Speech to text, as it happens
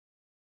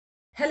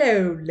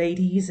Hello,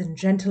 ladies and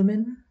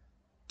gentlemen,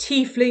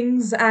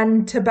 tieflings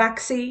and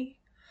tabaxi,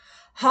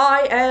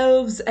 high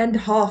elves and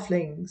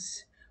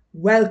halflings.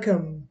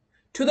 Welcome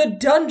to the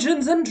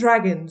Dungeons and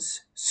Dragons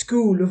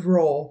School of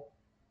Raw.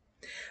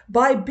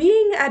 By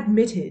being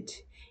admitted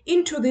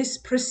into this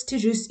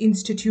prestigious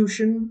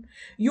institution,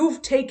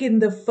 you've taken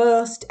the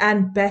first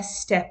and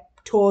best step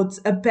towards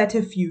a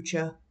better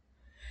future.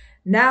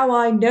 Now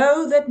I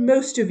know that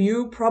most of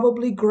you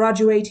probably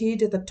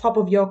graduated at the top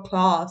of your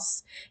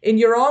class in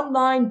your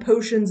online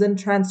potions and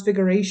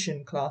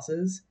transfiguration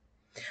classes.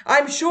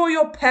 I'm sure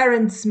your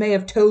parents may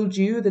have told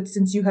you that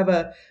since you have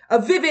a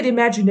vivid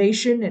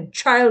imagination and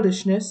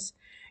childishness,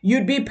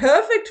 you'd be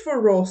perfect for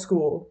raw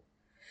school.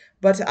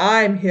 But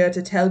I'm here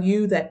to tell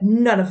you that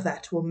none of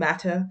that will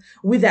matter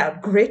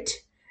without grit,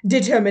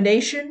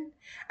 determination,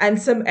 and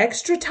some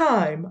extra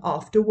time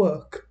after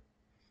work.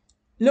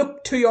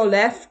 Look to your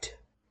left,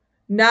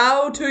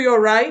 now to your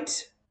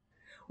right.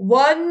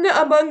 One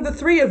among the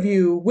three of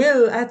you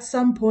will at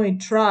some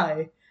point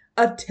try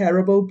a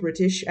terrible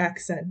British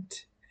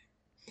accent.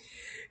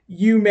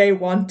 You may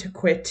want to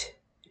quit.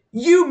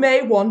 You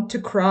may want to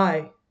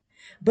cry.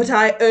 But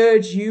I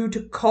urge you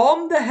to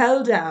calm the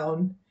hell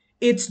down.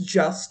 It's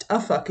just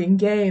a fucking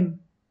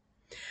game.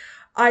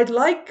 I'd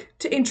like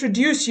to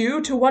introduce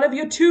you to one of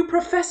your two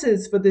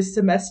professors for this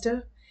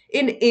semester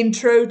in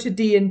Intro to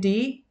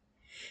D&D.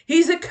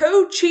 He's a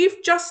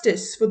co-chief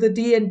justice for the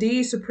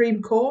D&D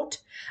Supreme Court,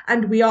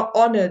 and we are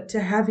honored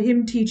to have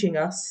him teaching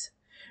us.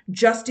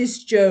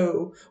 Justice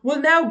Joe will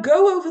now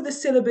go over the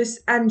syllabus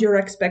and your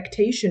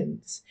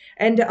expectations,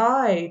 and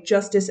I,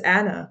 Justice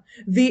Anna,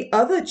 the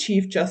other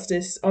Chief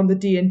Justice on the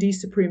D&D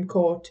Supreme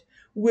Court,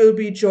 will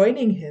be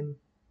joining him.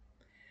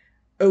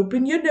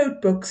 Open your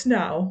notebooks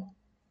now.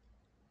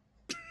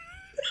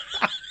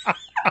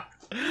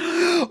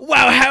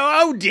 Well,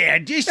 hello there.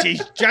 This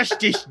is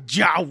Justice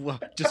Joe.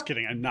 Just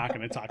kidding. I'm not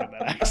going to talk in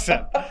that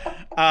accent.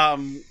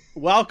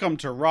 Welcome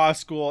to Raw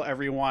School,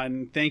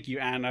 everyone. Thank you,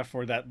 Anna,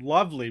 for that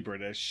lovely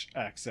British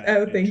accent.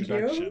 Oh, thank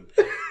you.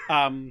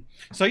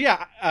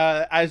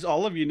 As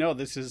all of you know,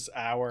 this is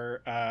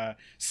our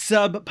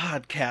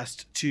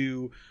sub-podcast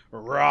to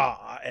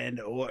Raw and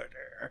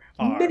Order.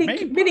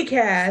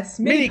 Mini-cast,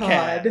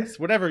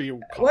 whatever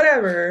you call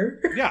whatever.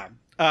 it. Yeah.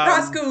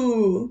 Raw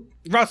School.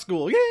 Raw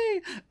School,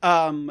 yay!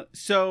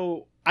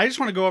 So I just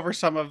want to go over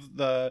some of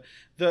the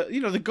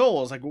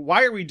goals. Like,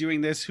 why are we doing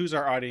this? Who's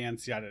our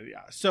audience? Yada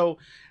yada. So,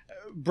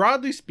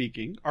 broadly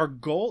speaking, our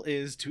goal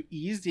is to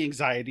ease the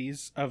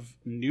anxieties of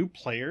new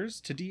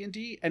players to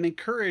D&D and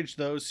encourage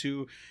those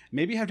who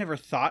maybe have never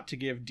thought to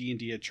give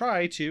D&D a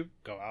try to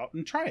go out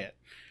and try it.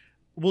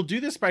 We'll do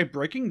this by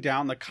breaking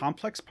down the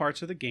complex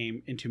parts of the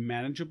game into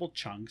manageable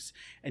chunks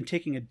and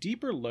taking a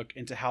deeper look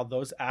into how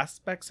those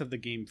aspects of the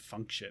game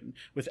function,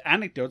 with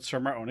anecdotes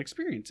from our own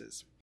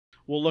experiences.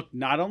 We'll look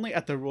not only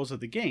at the rules of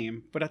the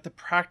game, but at the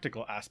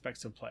practical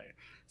aspects of play,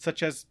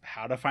 such as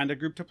how to find a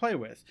group to play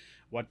with,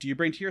 what do you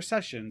bring to your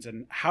sessions,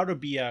 and how to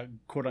be a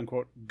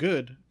quote-unquote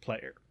good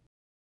player.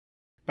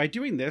 By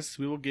doing this,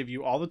 we will give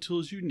you all the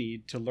tools you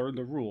need to learn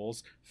the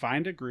rules,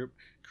 find a group,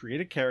 create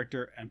a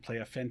character, and play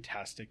a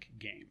fantastic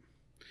game.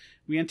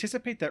 We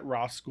anticipate that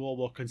Raw School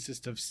will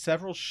consist of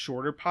several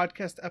shorter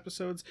podcast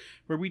episodes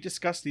where we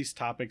discuss these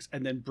topics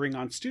and then bring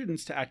on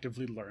students to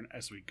actively learn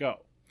as we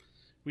go.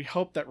 We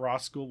hope that Raw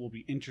School will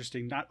be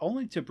interesting not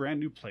only to brand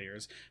new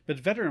players, but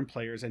veteran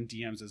players and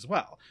DMs as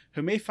well,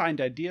 who may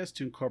find ideas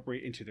to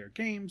incorporate into their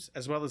games,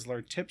 as well as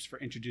learn tips for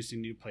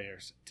introducing new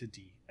players to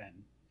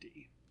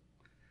D&D.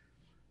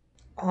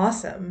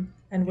 Awesome.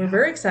 And we're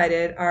very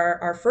excited.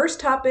 Our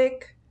first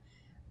topic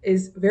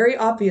is very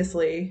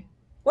obviously,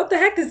 what the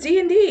heck is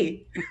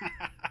D&D?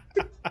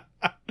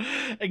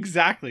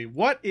 Exactly.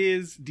 What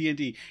is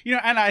D&D?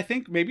 And I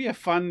think maybe a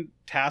fun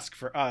task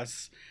for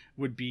us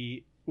would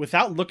be,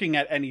 without looking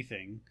at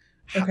anything,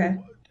 okay,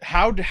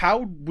 how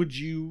would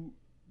you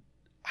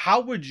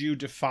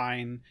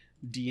define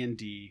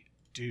D&D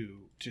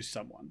to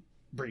someone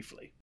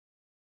briefly?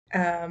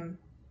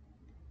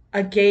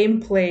 A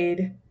game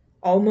played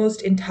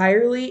almost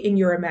entirely in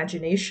your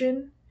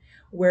imagination,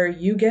 where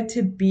you get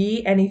to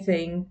be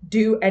anything,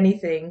 do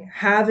anything,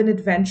 have an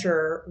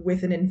adventure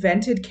with an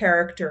invented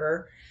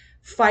character,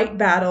 fight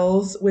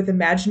battles with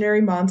imaginary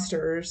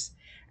monsters,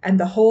 and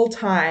the whole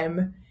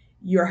time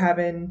you're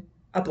having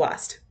a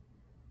blast.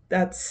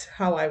 That's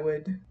how I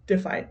would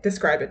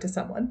describe it to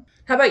someone.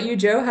 How about you,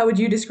 Joe? How would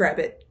you describe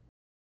it?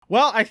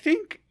 Well, I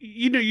think,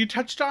 you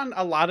touched on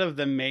a lot of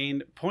the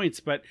main points,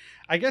 but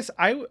I guess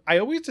I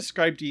always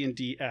describe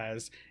D&D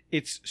as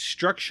it's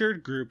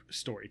structured group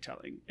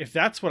storytelling. If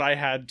that's what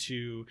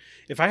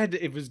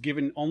it was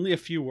given only a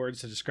few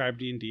words to describe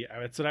D&D,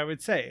 that's what I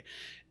would say.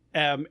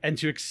 And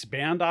to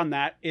expand on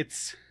that,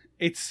 it's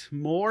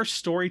more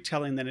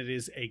storytelling than it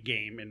is a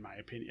game, in my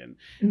opinion.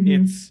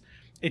 Mm-hmm.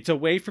 It's a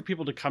way for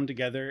people to come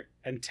together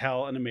and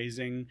tell an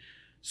amazing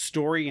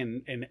story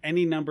in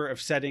any number of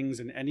settings,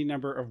 in any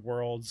number of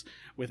worlds,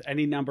 with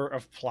any number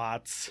of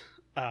plots,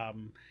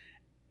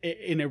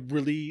 in a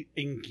really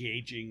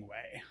engaging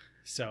way.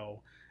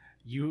 So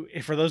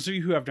for those of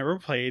you who have never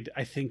played,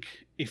 I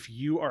think if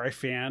you are a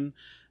fan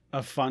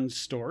of fun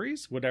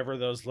stories, whatever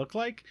those look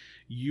like,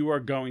 you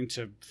are going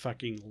to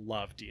fucking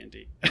love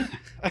D&D.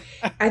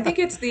 I think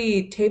it's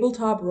the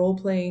tabletop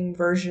role-playing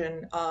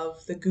version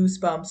of the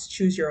Goosebumps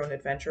Choose Your Own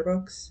Adventure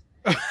books.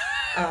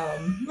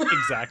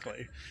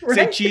 Exactly. Right?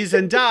 Say cheese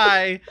and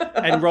die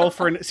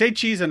and say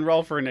cheese and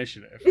roll for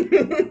initiative.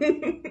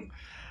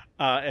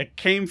 It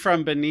came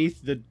from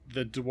beneath the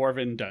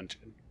dwarven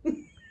dungeon.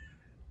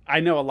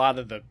 I know a lot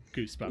of the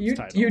Goosebumps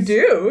titles. You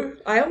do?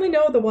 I only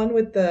know the one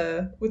with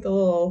the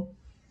little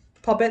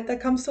puppet that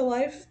comes to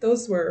life.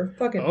 Those were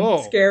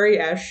fucking scary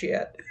as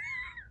shit.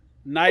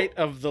 Night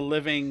of the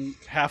Living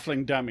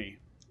Halfling Dummy.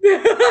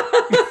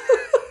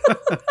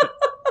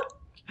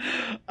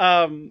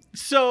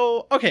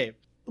 So, okay.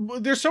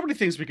 There's so many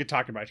things we could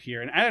talk about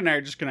here, and Anna and I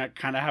are just going to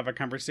kind of have a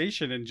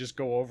conversation and just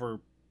go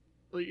over,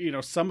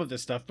 some of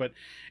this stuff. But,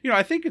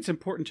 I think it's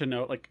important to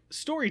note, like,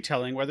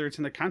 storytelling, whether it's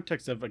in the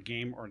context of a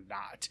game or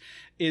not,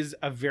 is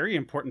a very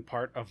important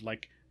part of,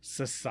 like,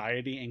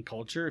 society and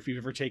culture. If you've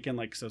ever taken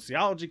like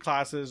sociology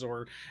classes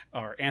or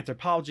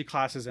anthropology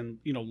classes and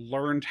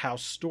learned how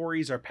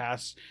stories are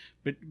passed,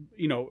 but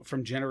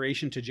from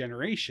generation to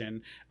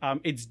generation,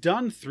 it's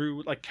done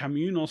through like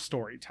communal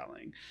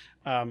storytelling.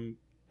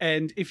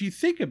 And if you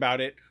think about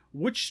it,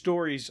 which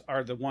stories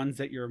are the ones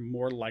that you're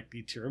more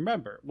likely to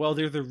remember? Well,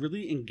 they're the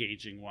really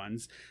engaging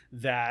ones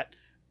that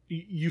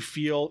you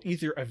feel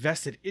either a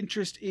vested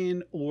interest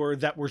in or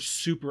that were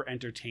super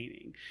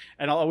entertaining.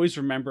 And I'll always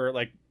remember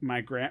like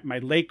my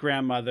late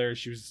grandmother.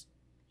 She was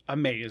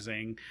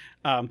amazing,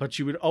 but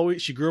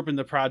she grew up in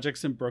the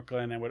projects in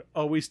Brooklyn and would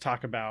always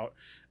talk about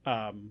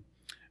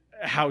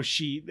how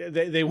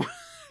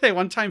they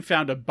one time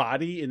found a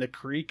body in the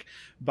creek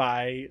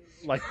by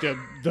like the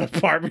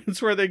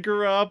apartments where they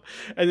grew up,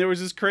 and there was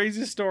this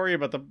crazy story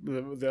about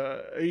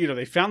the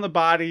they found the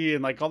body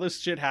and like all this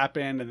shit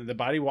happened, and then the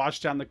body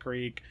washed down the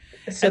creek.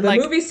 So and, the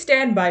movie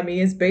Stand By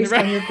Me is based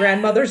on your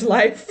grandmother's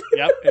life.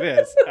 Yep, it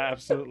is.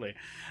 Absolutely.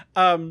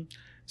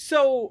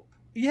 So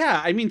yeah,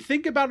 I mean,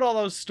 think about all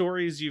those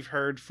stories you've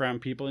heard from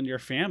people in your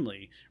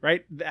family,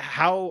 right?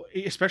 How,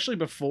 especially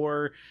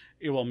before,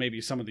 well,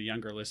 maybe some of the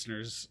younger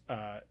listeners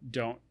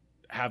don't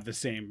have the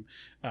same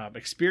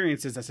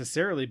experiences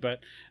necessarily, but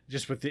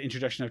just with the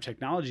introduction of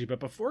technology. But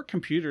before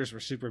computers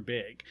were super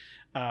big,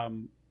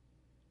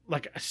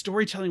 like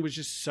storytelling was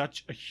just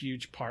such a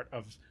huge part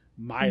of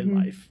my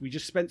life. We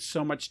just spent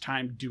so much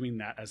time doing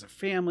that as a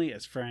family,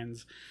 as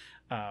friends.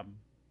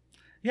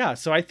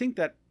 So I think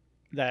that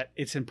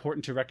it's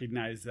important to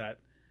recognize that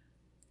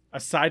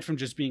aside from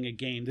just being a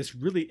game, this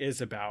really is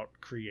about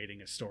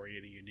creating a story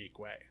in a unique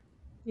way.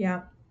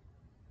 Yeah.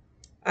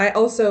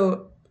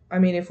 I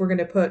mean, if we're going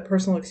to put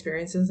personal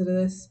experiences into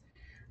this,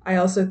 I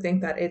also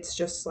think that it's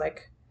just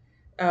like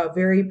a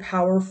very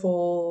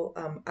powerful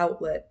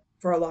outlet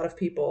for a lot of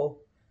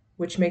people,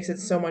 which makes it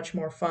so much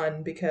more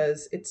fun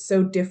because it's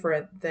so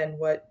different than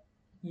what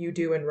you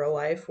do in real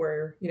life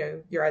where,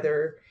 you're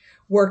either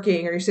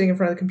working or you're sitting in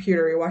front of the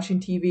computer, or you're watching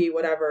TV,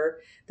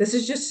 whatever. This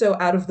is just so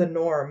out of the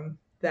norm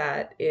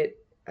that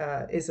it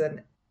is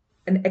an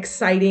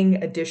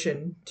exciting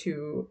addition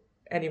to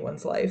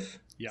anyone's life.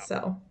 Yeah.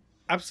 So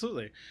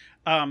absolutely.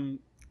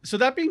 So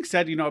that being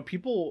said,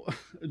 people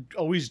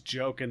always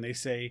joke and they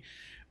say,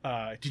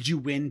 did you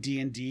win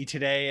D&D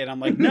today? And I'm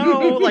like,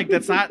 no, like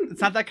it's not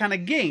that kind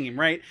of game,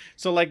 right?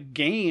 So like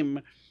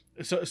game.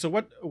 So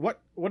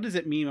what does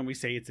it mean when we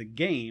say it's a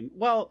game?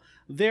 Well,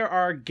 there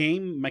are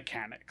game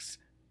mechanics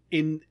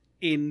in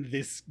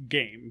this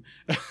game.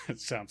 It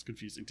sounds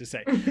confusing to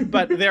say,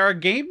 but there are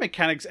game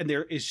mechanics and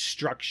there is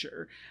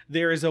structure.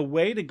 There is a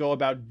way to go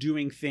about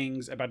doing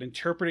things, about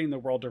interpreting the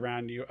world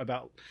around you,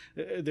 about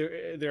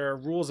there are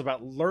rules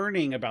about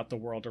learning about the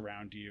world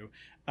around you.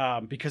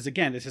 Because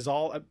again, this is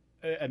all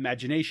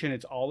imagination.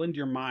 It's all in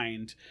your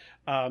mind.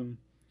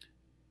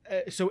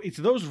 So it's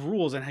those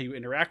rules and how you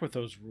interact with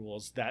those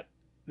rules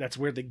that's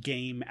where the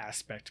game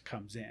aspect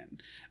comes in.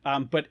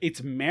 But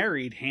it's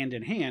married hand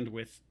in hand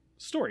with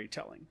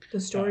storytelling. The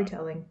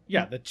storytelling.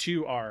 Yeah, the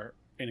two are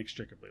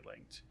inextricably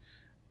linked.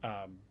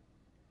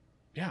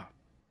 Yeah.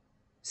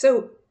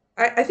 So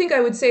I think I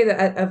would say that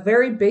at a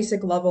very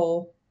basic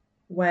level,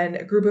 when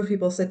a group of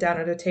people sit down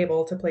at a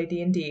table to play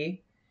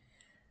D&D,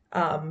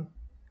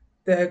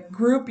 the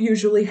group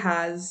usually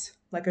has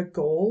like a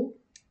goal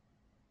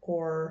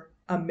or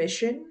a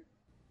mission.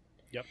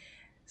 Yep.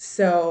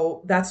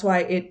 So that's why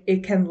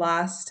it can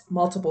last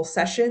multiple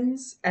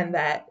sessions, and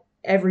that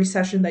every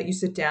session that you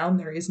sit down,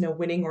 there is no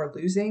winning or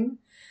losing,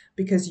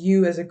 because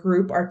you as a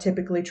group are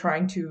typically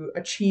trying to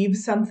achieve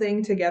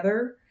something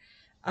together.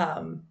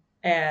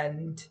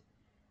 And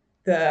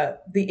the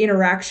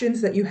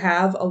interactions that you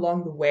have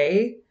along the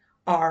way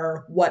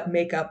are what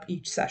make up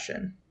each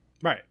session.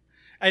 Right.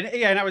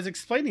 And I was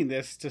explaining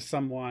this to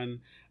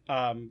someone.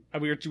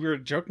 We were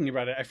joking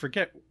about it. I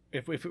forget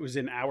if it was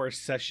in our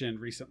session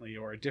recently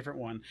or a different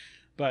one,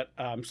 but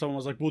someone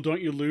was like, well,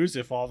 don't you lose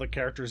if all the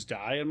characters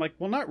die? I'm like,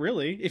 well, not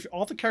really. If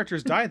all the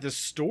characters die,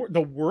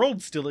 the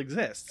world still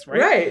exists, right?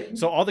 Right.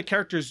 So all the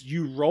characters,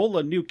 you roll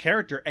a new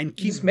character and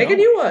keep just make going.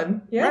 a new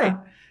one. Yeah. Right.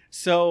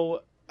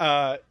 So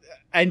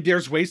and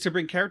there's ways to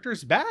bring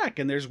characters back,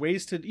 and there's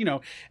ways to,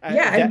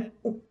 and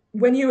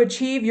when you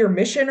achieve your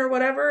mission or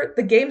whatever,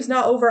 the game's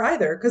not over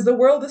either, because the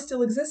world is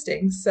still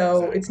existing. So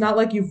exactly. It's not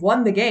like you've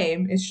won the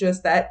game. It's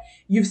just that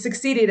you've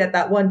succeeded at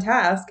that one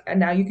task, and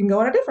now you can go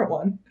on a different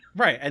one.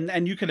 Right.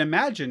 And you can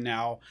imagine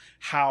now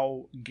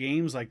how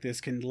games like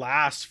this can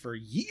last for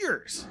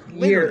years.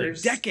 Literally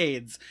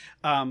decades.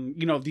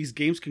 These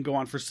games can go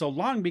on for so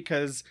long,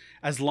 because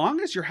as long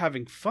as you're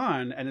having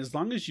fun, and as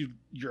long as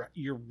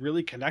you're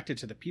really connected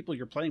to the people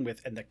you're playing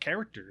with and the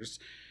characters,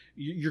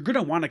 you're going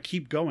to want to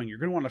keep going. You're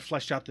going to want to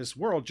flesh out this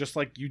world just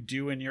like you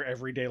do in your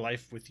everyday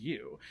life with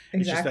you. Exactly.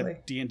 It's just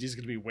that D&D is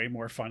going to be way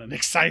more fun and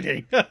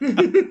exciting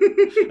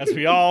as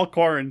we all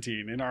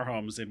quarantine in our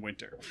homes in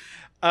winter.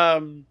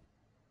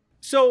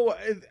 So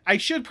I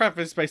should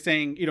preface by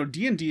saying,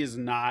 D&D is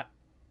not,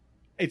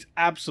 it's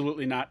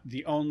absolutely not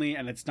the only,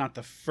 and it's not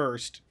the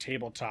first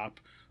tabletop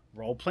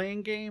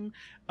role-playing game.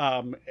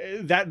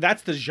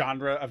 That's the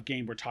genre of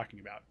game we're talking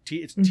about.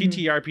 It's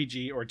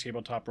TTRPG, or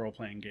tabletop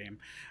role-playing game.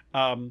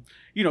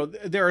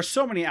 There are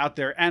so many out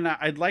there, and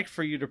I'd like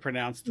for you to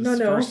pronounce this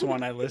first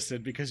one I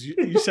listed, because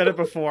you said it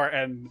before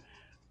and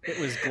it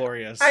was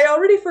glorious. I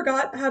already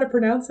forgot how to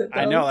pronounce it,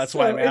 though. I know, that's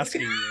why I'm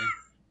asking you.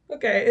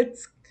 Okay,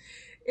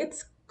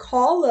 it's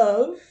Call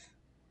of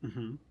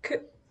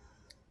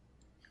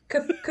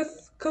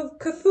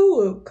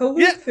Cthulhu.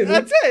 Yeah,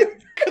 that's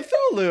it.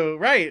 Cthulhu,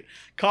 right?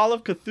 Call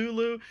of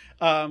Cthulhu.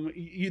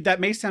 That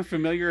may sound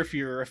familiar if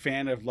you're a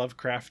fan of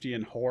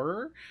Lovecraftian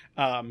horror.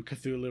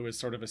 Cthulhu is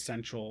sort of a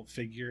central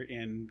figure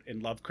in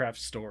Lovecraft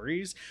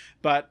stories,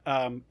 but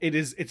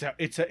it's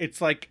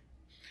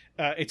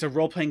a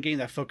role-playing game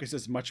that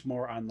focuses much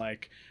more on the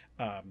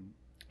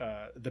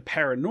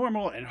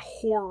paranormal and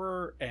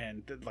horror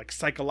and like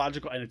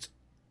psychological, and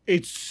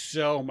it's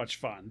so much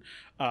fun.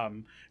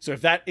 So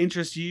if that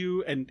interests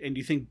you and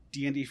you think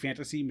D&D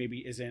fantasy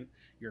maybe isn't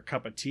your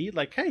cup of tea,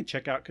 hey,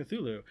 check out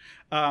Cthulhu.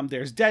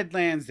 There's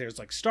Deadlands, there's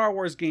Star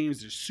Wars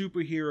games, there's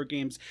superhero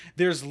games,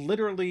 there's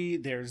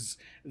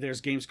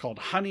games called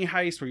Honey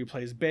Heist where you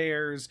play as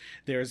bears,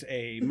 there's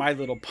a My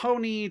Little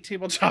Pony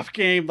tabletop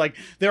game.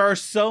 There are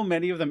so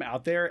many of them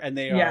out there, and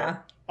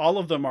all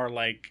of them are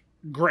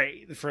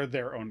great for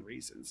their own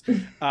reasons.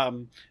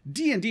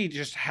 D&D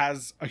just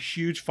has a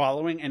huge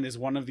following and is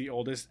one of the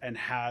oldest, and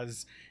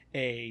has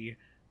a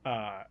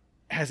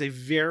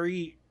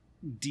very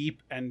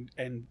deep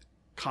and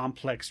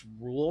complex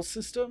rule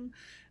system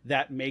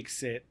that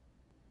makes it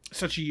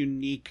such a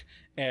unique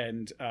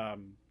and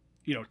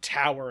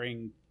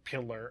towering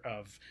pillar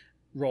of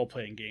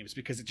role-playing games,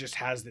 because it just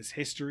has this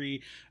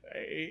history.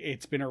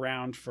 It's been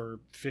around for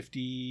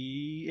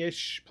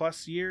 50-ish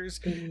plus years,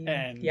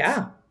 and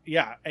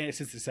and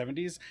since the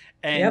 70s,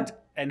 and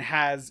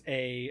has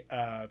we're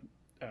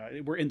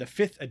in the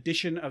 5th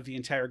edition of the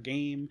entire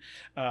game,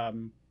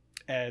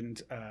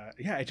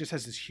 it just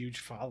has this huge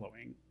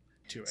following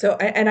to it. So,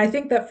 and I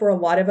think that for a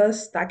lot of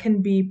us, that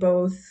can be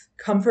both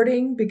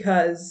comforting,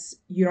 because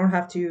you don't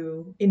have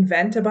to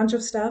invent a bunch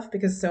of stuff,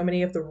 because so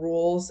many of the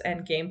rules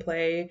and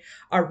gameplay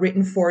are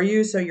written for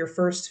you. So your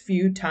first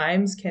few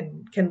times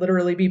can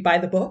literally be by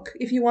the book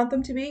if you want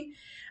them to be.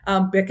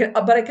 But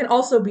it can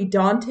also be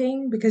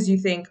daunting, because you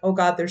think, oh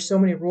God, there's so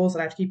many rules that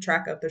I have to keep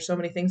track of. There's so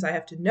many things I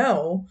have to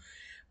know.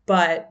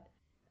 But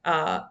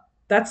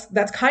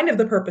that's kind of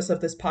the purpose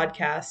of this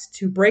podcast,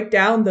 to break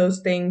down those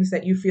things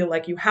that you feel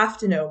like you have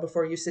to know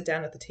before you sit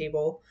down at the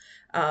table,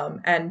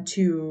 and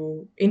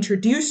to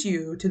introduce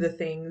you to the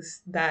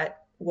things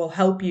that will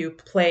help you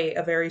play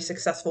a very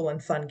successful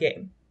and fun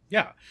game.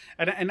 Yeah.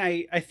 And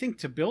I think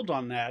to build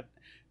on that,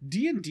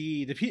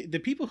 D&D, the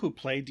people who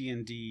play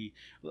D&D,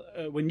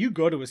 when you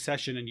go to a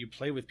session and you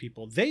play with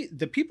people,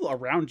 the people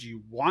around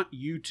you want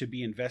you to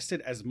be invested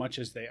as much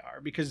as they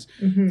are, because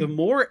the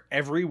more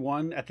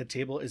everyone at the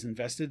table is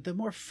invested, the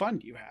more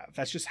fun you have.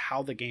 That's just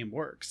how the game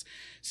works.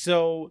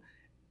 So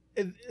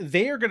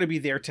they are going to be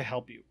there to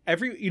help you.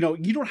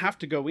 You don't have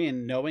to go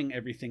in knowing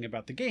everything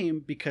about the game,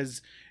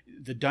 because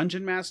the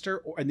dungeon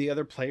master and the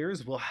other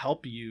players will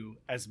help you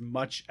as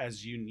much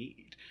as you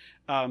need.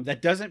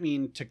 That doesn't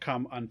mean to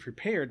come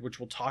unprepared, which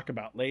we'll talk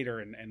about later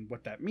and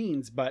what that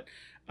means. But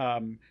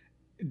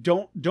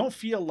don't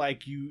feel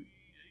like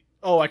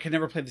I can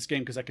never play this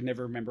game because I can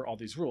never remember all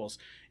these rules.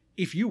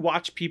 If you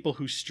watch people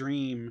who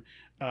stream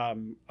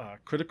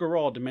Critical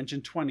Role,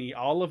 Dimension 20,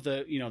 all of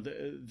the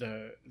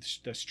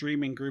the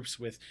streaming groups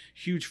with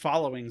huge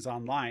followings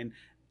online,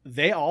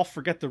 they all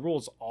forget the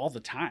rules all the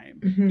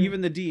time.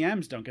 Even the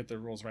DMs don't get the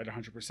rules right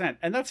 100%,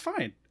 and that's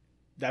fine.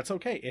 That's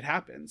okay. It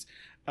happens.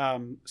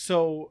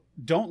 So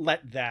don't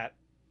let that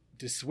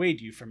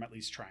dissuade you from at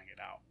least trying it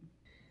out.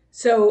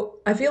 So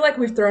I feel like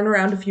we've thrown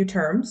around a few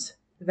terms.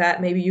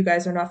 that maybe you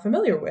guys are not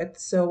familiar with.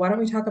 So why don't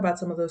we talk about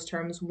some of those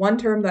terms? One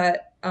term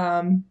that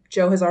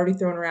Joe has already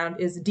thrown around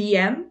is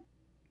DM.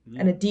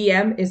 And a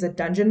DM is a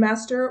dungeon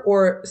master,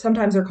 or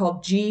sometimes they're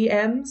called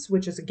GMs,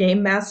 which is a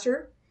game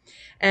master.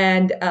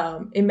 And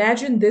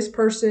imagine this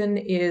person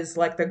is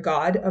like the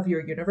god of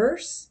your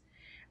universe.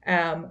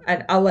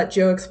 And I'll let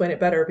Joe explain it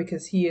better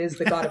because he is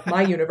the god of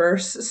my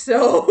universe.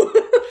 So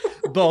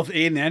both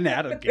in and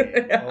out of game.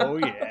 Yeah. Oh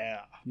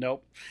yeah.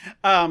 Nope.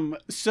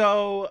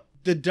 So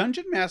the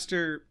dungeon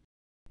master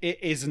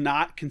is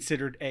not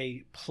considered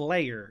a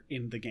player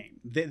in the game.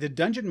 The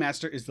dungeon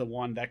master is the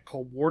one that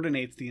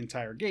coordinates the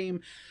entire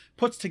game,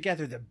 puts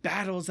together the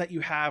battles that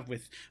you have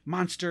with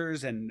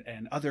monsters and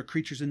other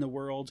creatures in the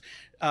world.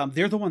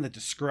 They're the one that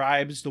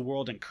describes the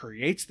world and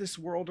creates this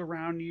world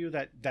around you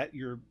that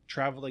you're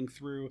traveling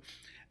through.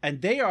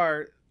 And they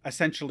are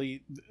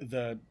essentially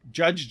the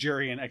judge,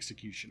 jury, and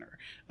executioner.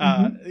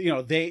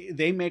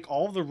 They make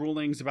all the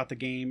rulings about the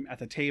game at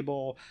the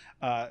table.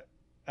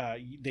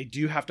 They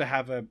do have to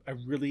have a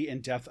really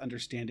in-depth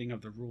understanding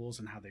of the rules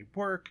and how they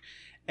work.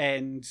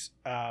 And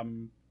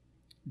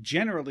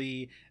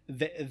generally,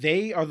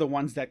 they are the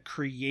ones that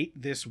create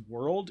this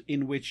world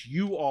in which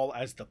you all,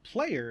 as the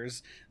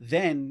players,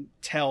 then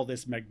tell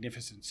this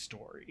magnificent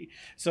story.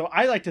 So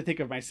I like to think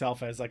of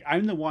myself as like,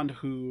 I'm the one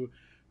who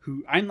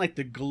I'm like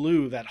the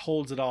glue that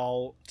holds it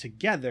all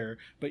together,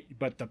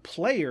 but the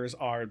players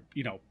are,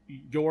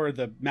 you're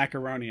the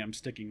macaroni I'm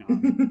sticking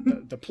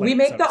on the plate. We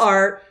make the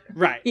art.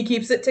 Right. He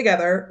keeps it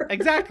together.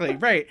 Exactly.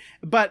 Right.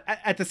 But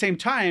at the same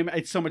time,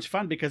 it's so much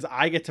fun because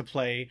I get to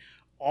play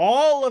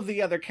all of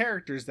the other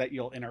characters that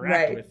you'll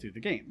interact with through the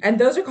game. And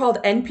those are called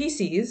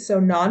NPCs, so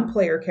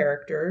non-player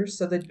characters.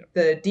 So the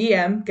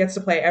DM gets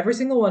to play every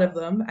single one of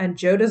them, and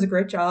Joe does a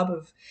great job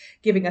of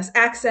giving us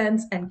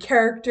accents and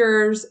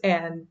characters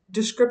and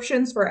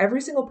descriptions for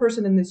every single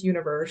person in this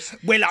universe.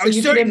 Well, so I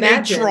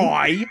certainly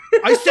try.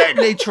 I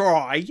certainly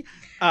try.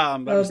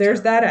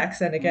 There's that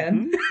accent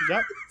again. Mm-hmm.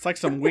 Yep. It's like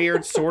some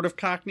weird sort of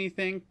Cockney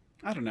thing.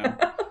 I don't know.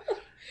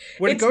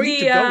 We're going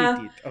to go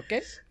with it,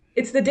 okay?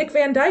 It's the Dick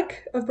Van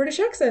Dyke of British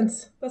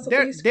accents. That's what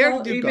they used to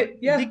call it.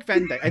 Yeah. Dick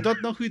Van Dyke. I don't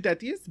know who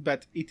that is,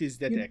 but it is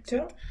that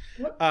accent.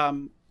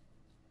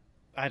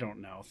 I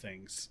don't know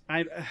things.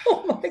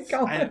 Oh my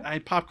god! I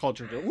pop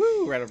culture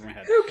right over my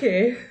head.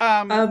 Okay.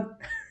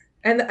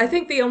 And I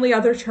think the only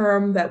other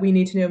term that we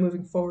need to know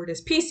moving forward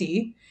is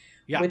PC,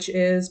 which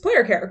is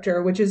player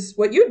character, which is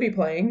what you'd be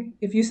playing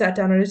if you sat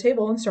down at a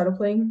table and started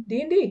playing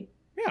D&D.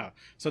 Yeah.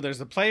 So there's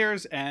the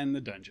players and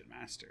the dungeon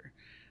master.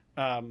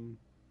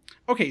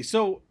 Okay,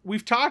 so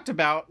we've talked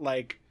about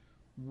like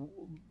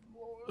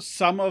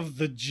some of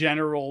the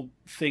general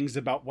things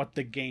about what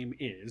the game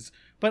is,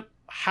 but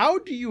how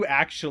do you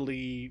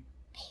actually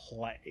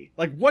play?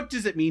 Like, what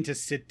does it mean to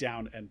sit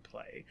down and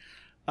play?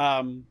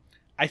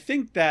 I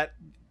think that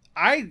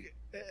I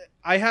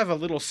have a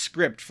little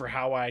script for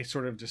how I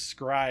sort of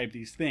describe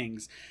these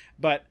things,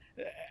 but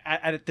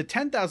at the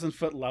 10,000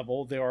 foot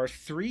level, there are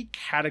 3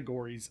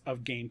 categories of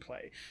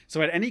gameplay.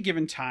 So at any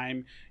given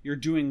time, you're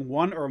doing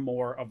one or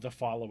more of the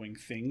following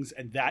things,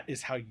 and that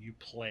is how you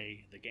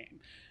play the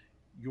game.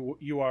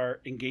 You are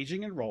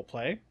engaging in role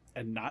play,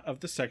 and not of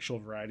the sexual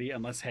variety,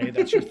 unless, hey,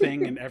 that's your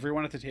thing and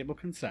everyone at the table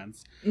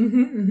consents.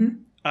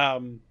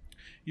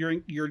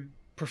 You're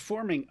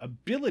performing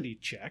ability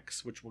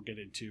checks, which we'll get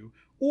into,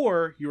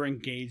 or you're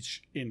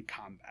engaged in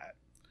combat.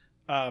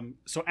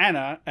 So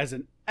Anna, as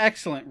an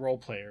excellent role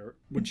player,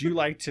 would you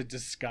like to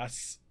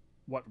discuss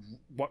what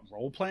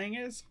role playing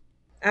is?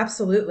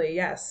 Absolutely,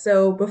 yes.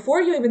 So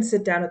before you even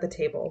sit down at the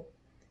table,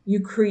 you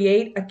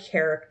create a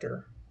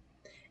character.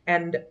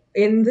 And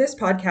in this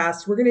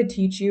podcast, we're going to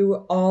teach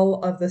you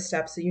all of the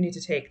steps that you need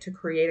to take to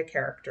create a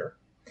character.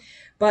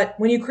 But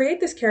when you create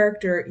this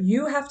character,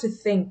 you have to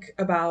think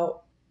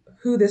about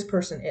who this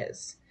person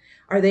is.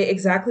 Are they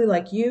exactly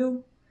like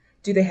you?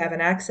 Do they have an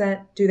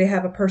accent? Do they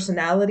have a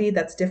personality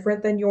that's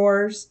different than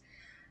yours?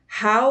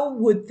 How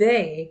would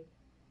they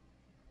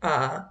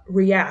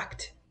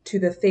react to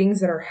the things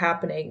that are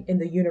happening in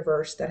the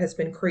universe that has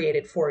been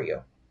created for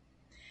you?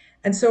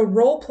 And so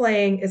role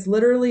playing is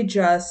literally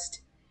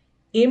just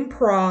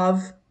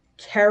improv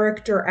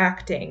character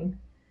acting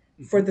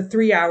for the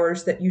 3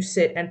 hours that you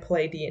sit and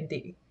play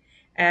D&D.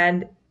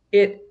 And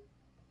it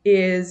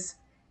is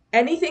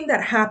anything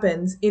that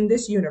happens in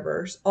this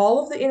universe,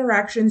 all of the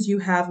interactions you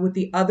have with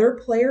the other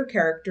player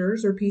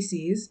characters or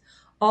PCs,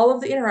 all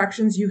of the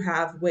interactions you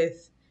have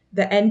with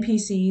the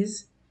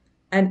NPCs,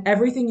 and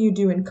everything you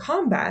do in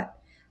combat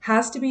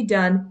has to be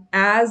done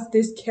as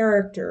this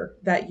character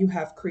that you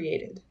have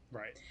created.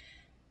 Right.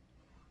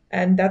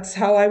 And that's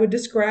how I would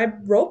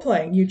describe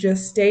role-playing. You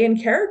just stay in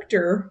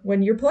character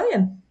when you're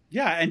playing.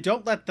 Yeah, and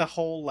don't let the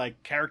whole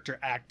like character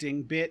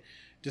acting bit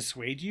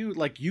dissuade you.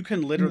 Like you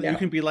can literally, you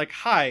can be like,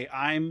 hi,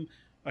 I'm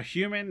a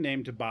human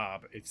named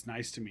Bob. It's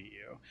nice to meet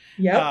you.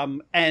 Yeah.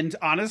 And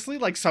honestly,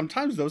 like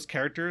sometimes those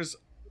characters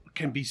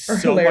can be Are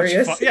so much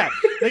hilarious. fun. Yeah,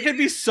 they can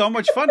be so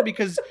much fun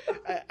because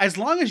as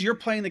long as you're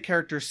playing the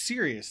character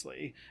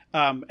seriously,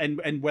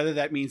 and whether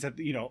that means that,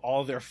 you know,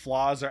 all their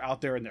flaws are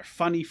out there and they're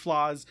funny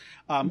flaws,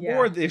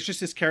 or there's just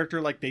this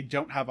character like they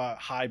don't have a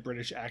high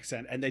British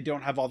accent and they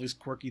don't have all these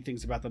quirky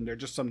things about them. They're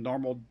just some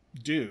normal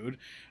dude.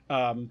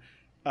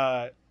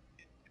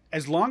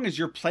 As long as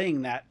you're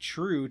playing that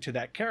true to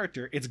that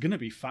character, it's going to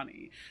be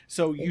funny.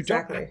 So you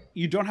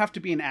don't have to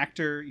be an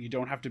actor. You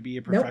don't have to be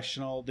a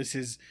professional. Nope. This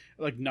is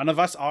like, none of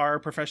us are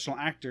professional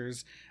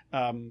actors.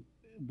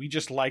 We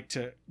just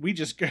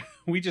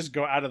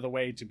go out of the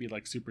way to be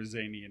like super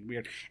zany and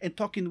weird and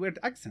talking weird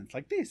accents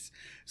like this.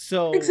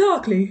 So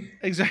exactly.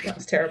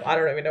 That's terrible. I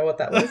don't even know what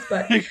that was,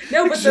 but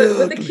no, but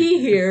the key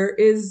here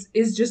is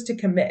just to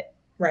commit.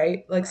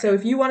 Right? Like, so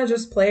if you want to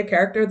just play a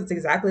character that's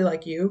exactly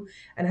like you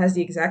and has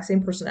the exact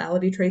same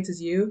personality traits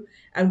as you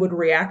and would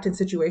react in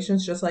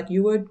situations just like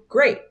you would,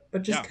 great.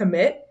 But just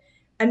commit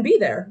and be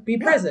there, be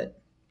present.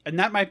 And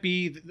that might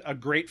be a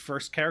great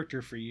first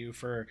character for you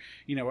for,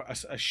 you know,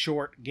 a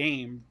short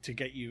game to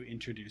get you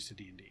introduced to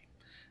D&D.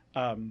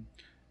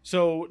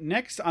 So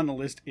next on the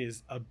list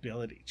is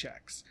ability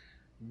checks.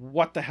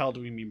 What the hell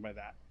do we mean by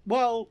that?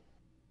 Well,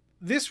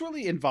 this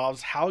really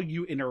involves how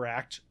you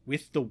interact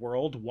with the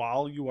world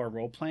while you are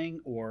role-playing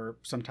or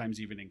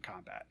sometimes even in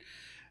combat.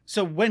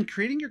 So when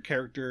creating your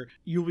character,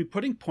 you'll be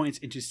putting points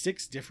into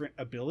 6 different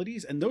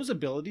abilities, and those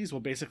abilities will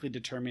basically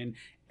determine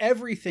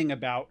everything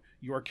about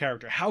your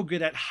character. How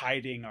good at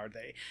hiding are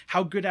they?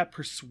 How good at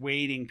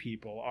persuading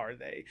people are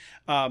they?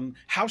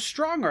 How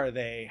strong are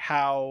they?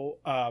 How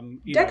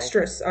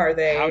dexterous are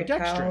they? How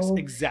dexterous,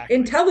 exactly.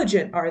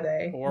 Intelligent are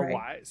they? Or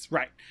wise,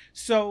 right.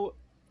 So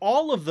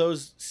all of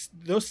those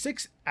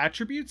 6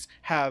 attributes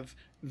have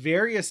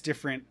various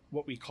different,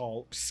 what we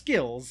call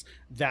skills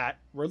that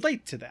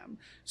relate to them.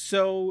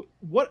 So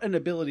what an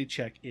ability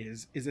check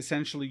is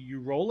essentially you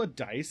roll a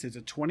dice. It's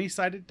a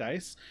 20-sided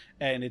dice,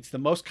 and it's the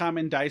most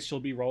common dice you'll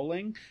be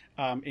rolling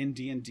in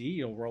D&D.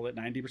 You'll roll it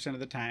 90% of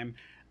the time.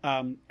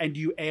 And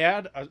you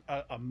add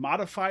a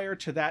modifier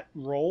to that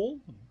roll,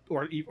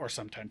 or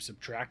sometimes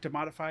subtract a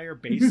modifier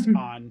based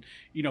on,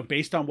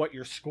 based on what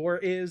your score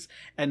is.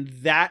 And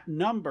that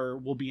number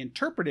will be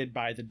interpreted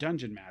by the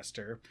dungeon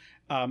master.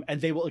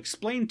 And they will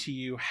explain to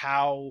you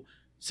how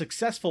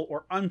successful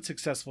or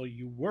unsuccessful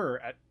you were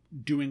at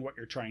doing what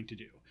you're trying to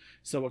do.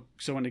 So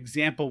an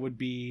example would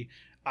be,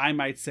 I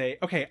might say,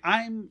 okay,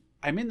 I'm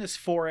in this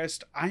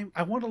forest.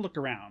 I want to look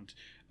around.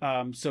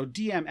 So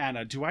DM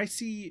Anna, do I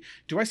see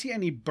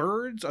any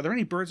birds? Are there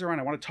any birds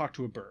around? I want to talk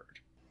to a bird.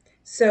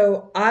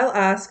 So I'll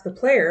ask the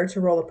player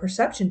to roll a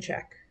perception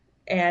check.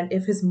 And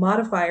if his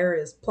modifier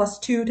is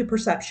 +2 to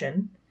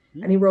perception,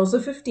 and he rolls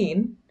a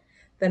 15,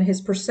 then his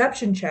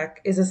perception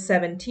check is a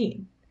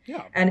 17.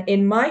 Yeah. And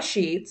in my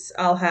sheets,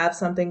 I'll have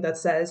something that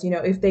says,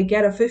 if they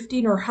get a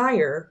 15 or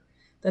higher,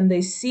 then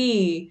they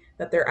see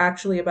that they're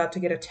actually about to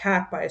get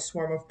attacked by a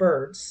swarm of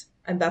birds.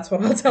 And that's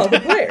what I'll tell the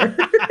player.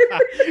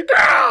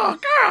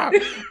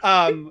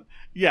 Go!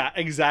 Yeah,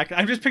 exactly.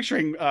 I'm just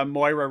picturing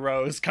Moira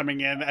Rose coming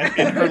in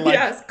her like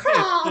yes,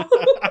 call.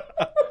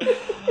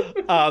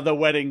 The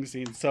wedding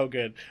scene, so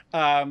good.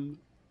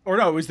 Or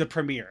no, it was the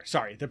premiere.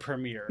 Sorry, the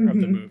premiere of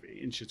the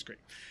movie in Schitt's Creek.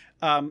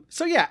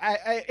 So yeah,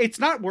 it's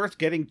not worth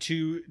getting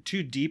too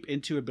deep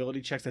into ability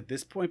checks at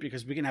this point,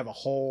 because we can have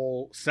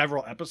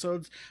several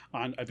episodes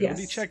on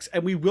ability checks,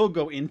 and we will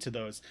go into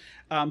those.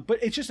 But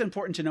it's just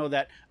important to know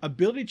that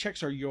ability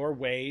checks are your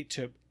way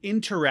to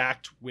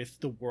interact with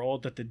the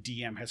world that the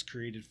DM has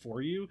created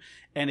for you,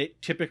 and it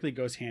typically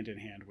goes hand in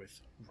hand with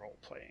role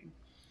playing.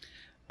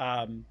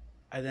 And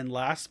then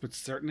last but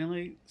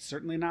certainly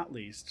not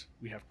least,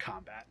 we have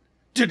combat.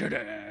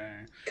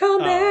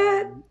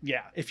 Combat.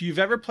 Yeah, if you've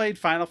ever played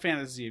Final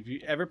Fantasy, if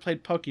you've ever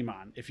played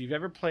Pokemon, if you've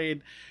ever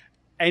played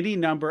any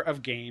number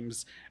of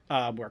games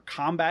where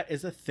combat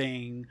is a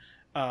thing,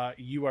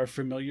 you are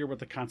familiar with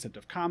the concept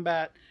of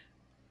combat.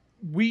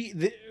 We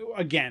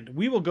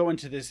will go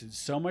into this in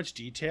so much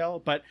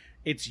detail, but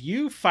it's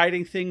you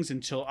fighting things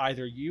until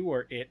either you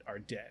or it are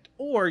dead,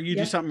 or you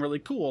do something really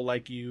cool,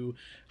 like you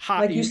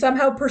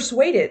somehow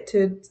persuade it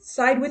to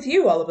side with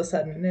you all of a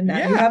sudden, and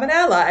now you have an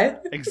ally.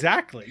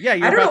 Exactly. Yeah. I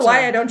don't know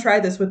why I don't try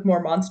this with more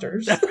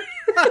monsters.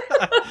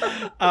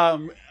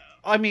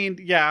 I mean,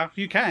 yeah,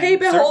 you can. Hey,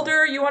 Beholder,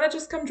 certainly. You want to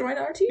just come join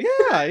our team?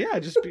 Yeah,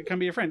 just come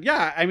be a friend.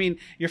 Yeah, I mean,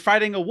 you're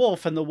fighting a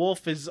wolf, and the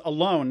wolf is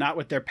alone, not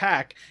with their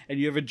pack, and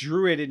you have a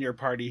druid in your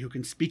party who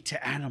can speak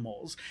to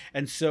animals.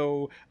 And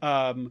so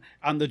on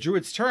the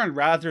druid's turn,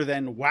 rather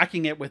than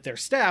whacking it with their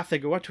staff, they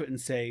go up to it and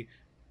say,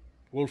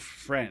 "Wolf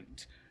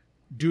friend,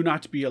 do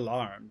not be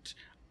alarmed.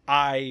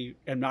 I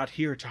am not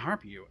here to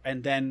harm you."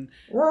 And then...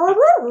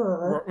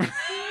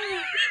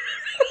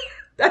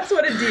 That's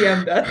what a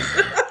DM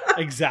does.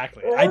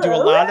 Exactly. I do a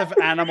lot of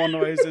animal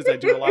noises. I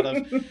do a lot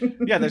of...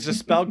 Yeah, there's a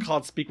spell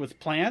called Speak with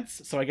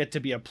Plants, so I get to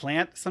be a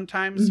plant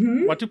sometimes.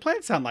 What do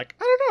plants sound like?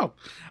 I don't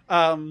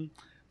know.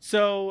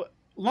 So,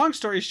 long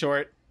story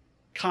short,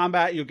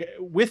 combat. You'll get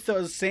with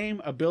those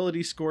same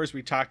ability scores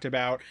we talked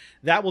about.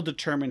 That will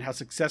determine how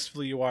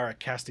successful you are at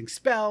casting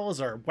spells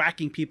or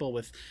whacking people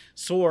with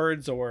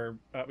swords, or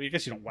I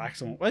guess you don't whack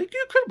someone. Well,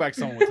 you could whack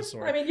someone with a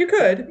sword. I mean, you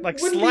could.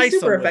 Like Wouldn't slice be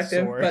super them with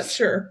effective, swords. but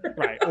sure.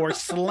 Right, or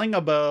sling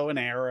a bow and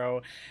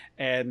arrow,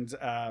 and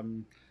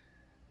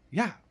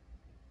yeah,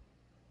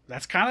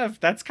 that's kind of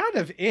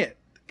it,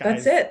 guys.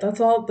 That's it. That's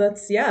all.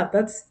 That's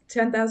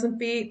 10,000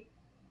 feet,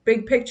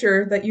 big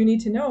picture that you need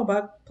to know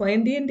about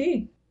playing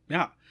D&D.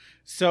 Yeah.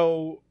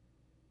 So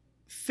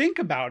think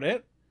about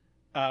it.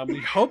 We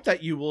hope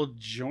that you will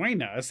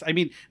join us. I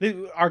mean,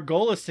 our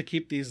goal is to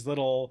keep these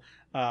little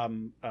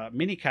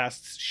mini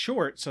casts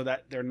short so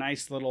that they're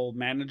nice little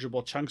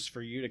manageable chunks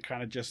for you to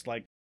kind of just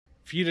like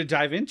for you to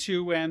dive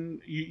into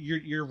when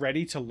you're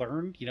ready to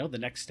learn, you know, the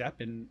next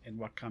step in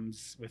what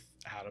comes with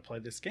how to play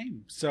this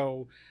game.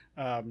 So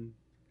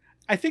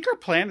I think our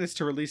plan is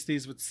to release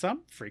these with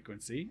some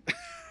frequency.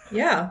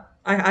 Yeah,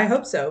 I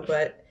hope so.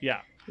 But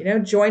yeah, you know,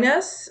 join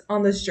us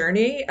on this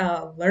journey,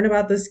 learn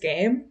about this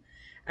game,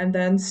 and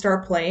then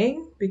start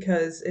playing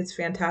because it's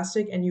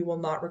fantastic and you will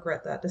not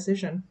regret that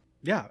decision.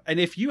 Yeah. And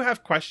if you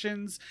have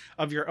questions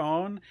of your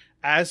own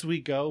as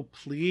we go,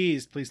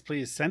 please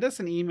send us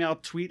an email,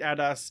 tweet at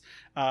us.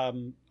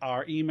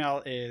 Our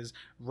email is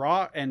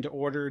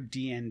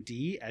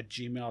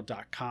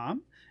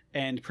rawandorderdnd@gmail.com.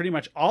 And pretty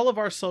much all of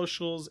our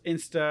socials,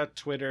 Insta,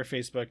 Twitter,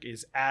 Facebook,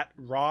 is at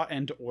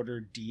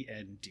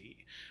rawandorderdnd.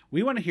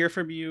 We want to hear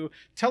from you.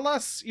 Tell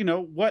us, you know,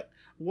 what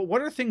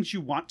are things you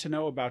want to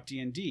know about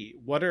D&D?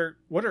 What are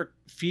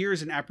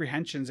fears and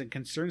apprehensions and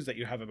concerns that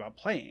you have about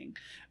playing?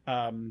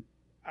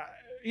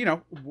 You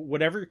know,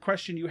 whatever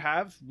question you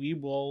have, we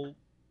will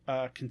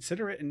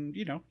consider it, and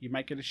you know, you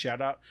might get a shout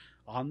out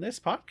on this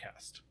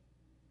podcast,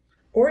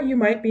 or you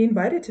might be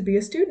invited to be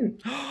a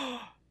student.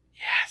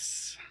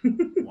 Yes.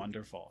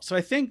 Wonderful. So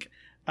I think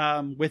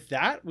with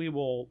that we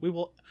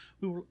will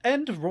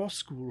end Raw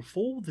School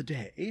for the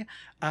day.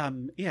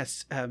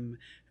 Yes.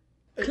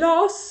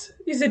 Class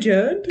is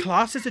adjourned.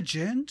 Class is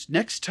adjourned.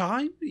 Next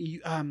time,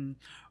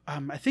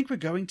 I think we're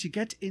going to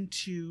get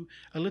into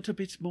a little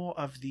bit more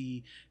of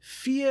the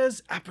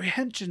fears,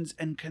 apprehensions,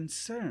 and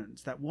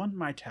concerns that one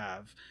might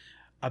have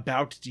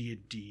about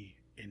D&D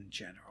in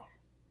general.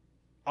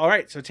 All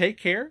right, so take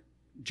care.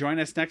 Join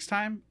us next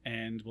time,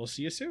 and we'll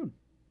see you soon.